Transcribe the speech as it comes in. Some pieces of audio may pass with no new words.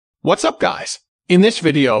What's up, guys? In this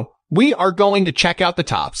video, we are going to check out the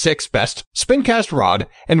top 6 best Spincast rod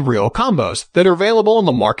and reel combos that are available in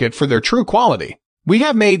the market for their true quality. We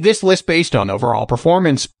have made this list based on overall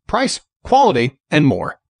performance, price, quality, and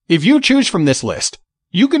more. If you choose from this list,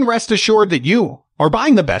 you can rest assured that you are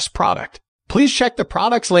buying the best product. Please check the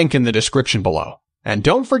products link in the description below. And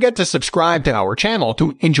don't forget to subscribe to our channel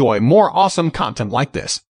to enjoy more awesome content like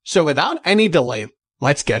this. So without any delay,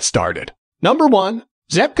 let's get started. Number 1.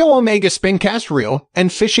 Zebco Omega Spincast Reel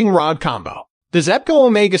and Fishing Rod Combo. The Zebco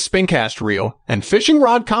Omega Spincast Reel and Fishing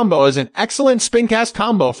Rod Combo is an excellent spincast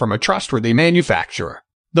combo from a trustworthy manufacturer.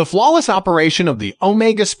 The flawless operation of the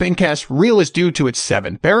Omega Spincast Reel is due to its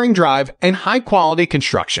 7-bearing drive and high-quality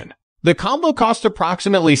construction. The combo costs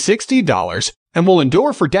approximately $60 and will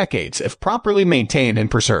endure for decades if properly maintained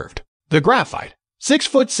and preserved. The graphite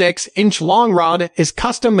 6'6" long rod is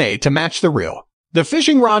custom-made to match the reel. The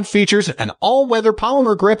fishing rod features an all-weather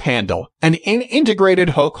polymer grip handle and an integrated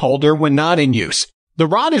hook holder when not in use. The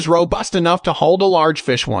rod is robust enough to hold a large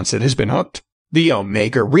fish once it has been hooked. The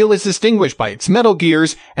Omega reel is distinguished by its metal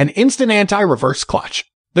gears and instant anti-reverse clutch.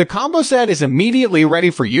 The combo set is immediately ready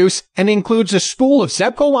for use and includes a spool of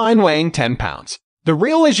Zebco line weighing 10 pounds. The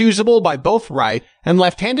reel is usable by both right and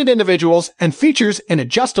left-handed individuals and features an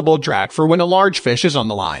adjustable drag for when a large fish is on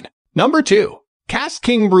the line. Number 2.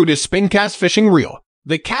 KastKing Brutus Spincaster Fishing Reel.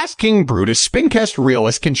 The KastKing Brutus Spincaster Reel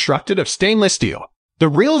is constructed of stainless steel. The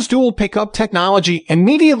reel's dual pickup technology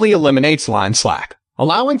immediately eliminates line slack,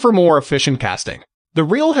 allowing for more efficient casting. The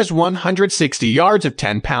reel has 160 yards of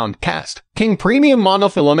 10-pound KastKing Premium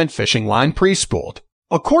Monofilament fishing line pre-spooled.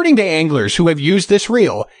 According to anglers who have used this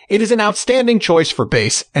reel, it is an outstanding choice for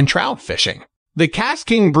bass and trout fishing. The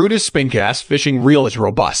KastKing Brutus Spincaster fishing reel is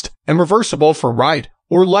robust and reversible for right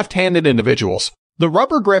or left-handed individuals. The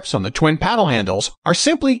rubber grips on the twin paddle handles are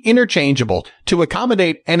simply interchangeable to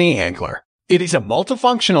accommodate any angler. It is a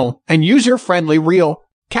multifunctional and user-friendly reel.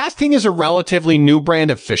 KastKing is a relatively new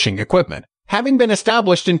brand of fishing equipment, having been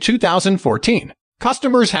established in 2014.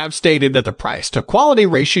 Customers have stated that the price-to-quality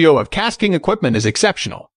ratio of KastKing equipment is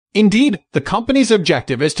exceptional. Indeed, the company's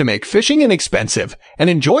objective is to make fishing inexpensive and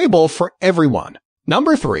enjoyable for everyone.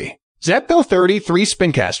 Number 3. Zebco 33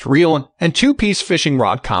 Spincast Reel and 2-piece Fishing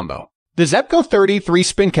Rod Combo. The Zebco 33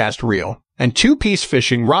 Spincast Reel and 2-piece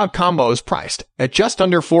Fishing Rod Combo is priced at just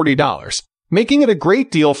under $40, making it a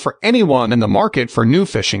great deal for anyone in the market for new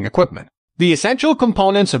fishing equipment. The essential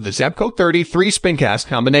components of the Zebco 33 Spincast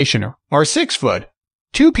combination are a 6-foot,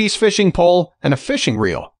 2-piece fishing pole, and a fishing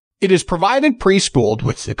reel. It is provided pre-spooled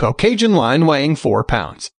with the Caucasian line weighing 4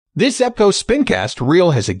 pounds. This Zebco Spincast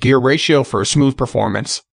reel has a gear ratio for a smooth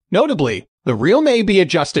performance. Notably, the reel may be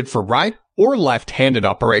adjusted for right or left-handed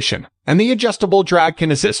operation, and the adjustable drag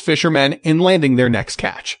can assist fishermen in landing their next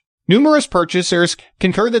catch. Numerous purchasers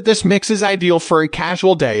concur that this mix is ideal for a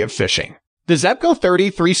casual day of fishing. The Zebco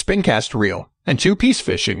 33 Spincast Reel and 2-piece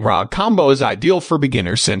Fishing Rod Combo is ideal for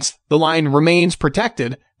beginners since the line remains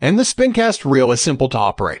protected and the Spincast Reel is simple to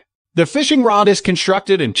operate. The fishing rod is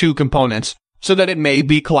constructed in 2 components so that it may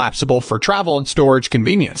be collapsible for travel and storage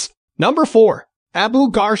convenience. Number 4.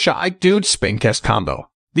 Abu Garsha Ike Dude Spincast Combo.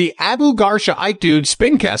 The Abu Garsha Ike Dude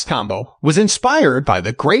Spincast Combo was inspired by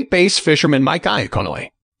the great bass fisherman Mike Iaconelli.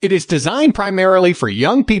 It is designed primarily for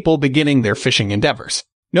young people beginning their fishing endeavors.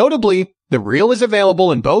 Notably, the reel is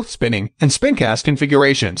available in both spinning and spincast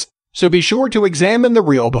configurations, so be sure to examine the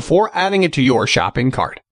reel before adding it to your shopping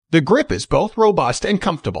cart. The grip is both robust and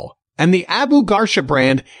comfortable, and the Abu Garsha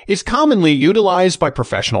brand is commonly utilized by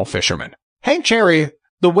professional fishermen. Hank Cherry,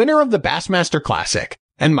 the winner of the Bassmaster Classic,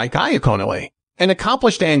 and Mike Iaconelli, an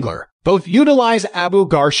accomplished angler, both utilize Abu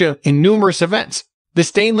Garsha in numerous events. The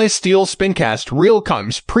stainless steel Spincast reel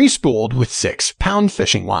comes pre-spooled with 6-pound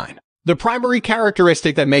fishing line. The primary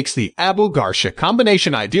characteristic that makes the Abu Garsha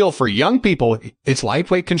combination ideal for young people is its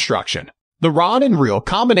lightweight construction. The rod and reel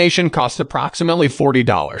combination costs approximately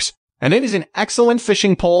 $40, and it is an excellent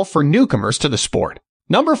fishing pole for newcomers to the sport.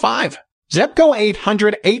 Number 5. Zebco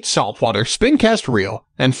 808 Saltwater Spincast Reel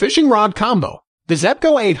and Fishing Rod Combo. The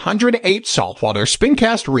Zebco 808 Saltwater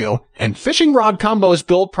Spincast Reel and Fishing Rod Combo is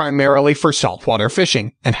built primarily for saltwater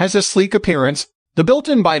fishing and has a sleek appearance. The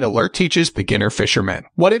built-in bite alert teaches beginner fishermen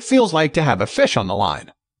what it feels like to have a fish on the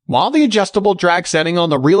line, while the adjustable drag setting on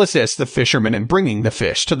the reel assists the fisherman in bringing the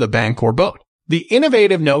fish to the bank or boat. The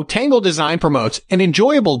innovative no-tangle design promotes an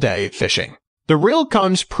enjoyable day of fishing. The reel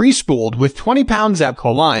comes pre-spooled with 20-pound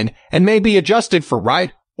Zebco line and may be adjusted for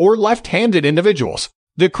right or left-handed individuals.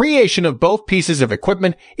 The creation of both pieces of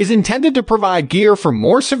equipment is intended to provide gear for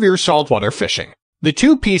more severe saltwater fishing. The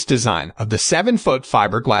 2-piece design of the 7-foot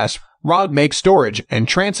fiberglass rod makes storage and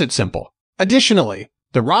transit simple. Additionally,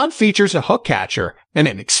 The rod features a hook catcher and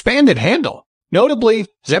an expanded handle. Notably,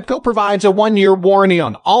 Zebco provides a 1-year warranty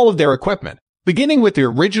on all of their equipment, beginning with the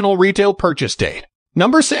original retail purchase date.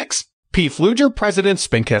 Number 6. P-Fluger President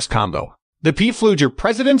Spincast Combo. The P-Fluger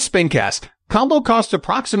President Spincast combo costs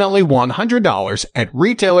approximately $100 at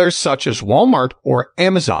retailers such as Walmart or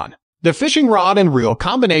Amazon. The fishing rod and reel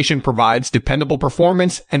combination provides dependable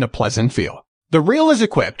performance and a pleasant feel. The reel is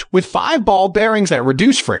equipped with 5 ball bearings that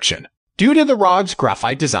reduce friction. Due to the rod's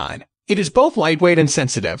graphite design, it is both lightweight and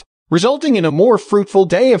sensitive, resulting in a more fruitful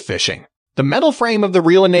day of fishing. The metal frame of the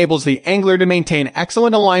reel enables the angler to maintain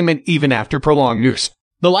excellent alignment even after prolonged use.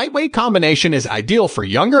 The lightweight combination is ideal for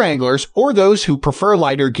younger anglers or those who prefer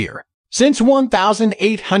lighter gear. Since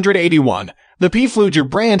 1881, the P-Fluger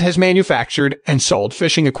brand has manufactured and sold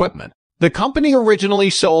fishing equipment. The company originally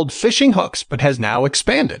sold fishing hooks but has now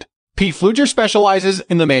expanded. P-Fluger specializes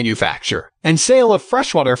in the manufacture and sale of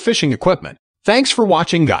freshwater fishing equipment. Thanks for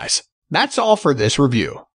watching, guys. That's all for this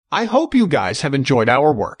review. I hope you guys have enjoyed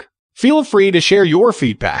our work. Feel free to share your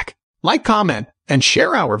feedback, like, comment, and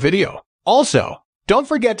share our video. Also, don't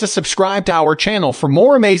forget to subscribe to our channel for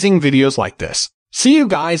more amazing videos like this. See you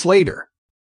guys later.